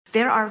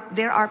There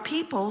are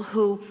people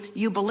who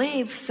you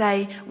believe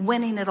say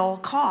winning at all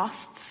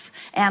costs,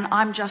 and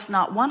I'm just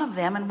not one of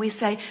them. And we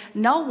say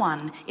no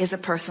one is a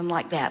person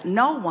like that.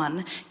 No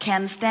one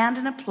can stand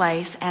in a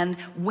place and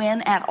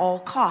win at all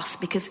costs,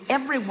 because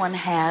everyone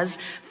has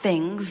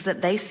things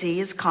that they see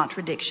as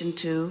contradiction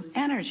to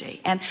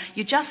energy. And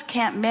you just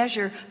can't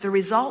measure the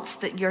results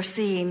that you're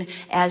seeing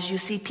as you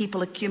see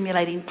people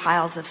accumulating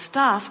piles of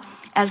stuff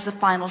as the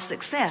final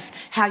success.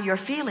 How you're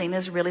feeling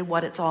is really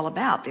what it's all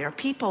about. There are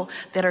people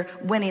that are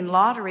winning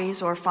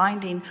lotteries or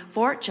finding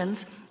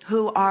fortunes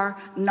who are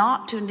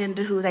not tuned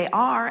into who they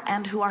are,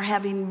 and who are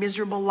having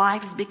miserable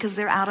lives because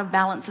they're out of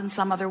balance in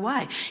some other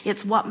way.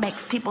 It's what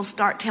makes people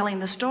start telling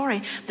the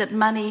story that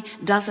money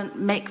doesn't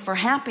make for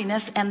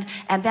happiness, and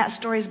that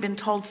story has been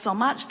told so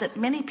much that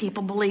many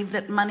people believe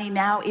that money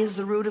now is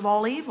the root of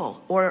all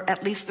evil, or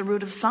at least the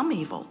root of some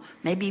evil,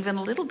 maybe even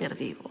a little bit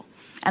of evil.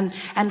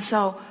 And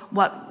so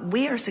what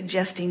we are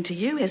suggesting to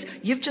you is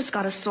you've just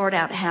got to sort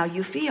out how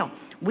you feel.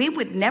 We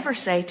would never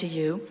say to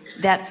you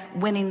that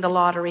winning the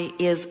lottery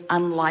is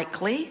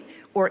unlikely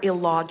or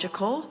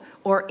illogical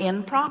or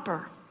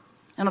improper.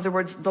 In other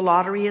words, the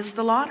lottery is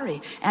the lottery,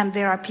 and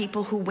there are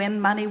people who win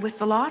money with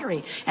the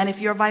lottery. And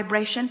if your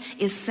vibration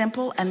is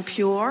simple and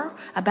pure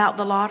about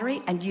the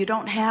lottery, and you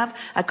don't have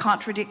a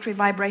contradictory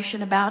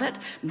vibration about it,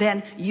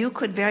 then you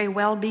could very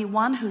well be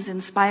one who's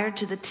inspired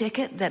to the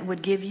ticket that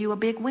would give you a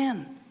big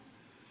win.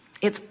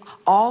 It's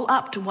all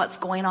up to what's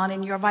going on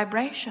in your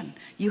vibration.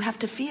 You have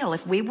to feel.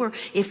 If we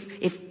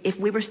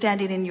were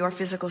standing in your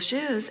physical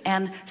shoes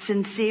and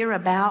sincere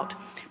about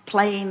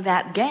playing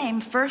that game,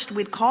 first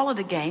we'd call it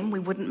a game. We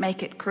wouldn't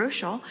make it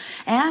crucial,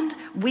 and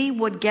we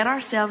would get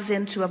ourselves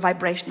into a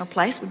vibrational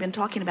place. We've been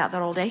talking about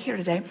that all day here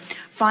today.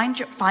 Find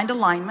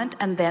alignment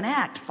and then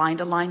act. Find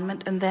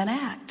alignment and then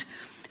act.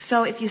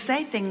 So if you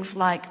say things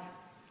like,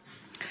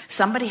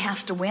 somebody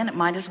has to win, it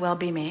might as well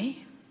be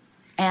me.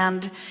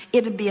 And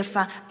it would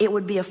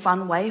be a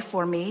fun way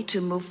for me to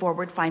move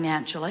forward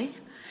financially.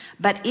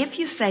 But if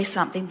you say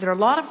something, there are a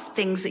lot of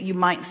things that you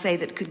might say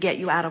that could get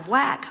you out of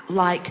whack,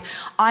 like,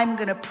 I'm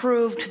going to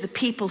prove to the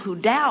people who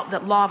doubt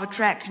that law of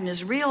attraction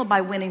is real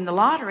by winning the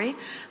lottery.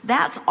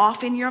 That's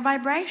off in your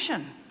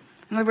vibration.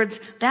 In other words,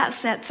 that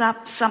sets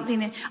up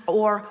something,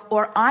 or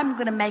I'm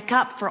going to make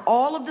up for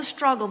all of the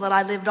struggle that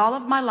I lived all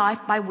of my life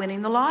by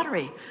winning the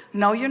lottery.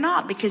 No, you're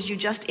not, because you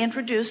just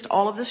introduced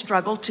all of the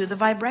struggle to the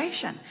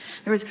vibration.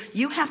 In other words,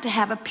 you have to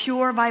have a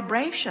pure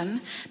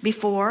vibration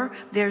before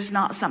there's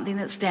not something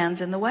that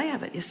stands in the way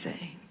of it, you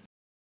see.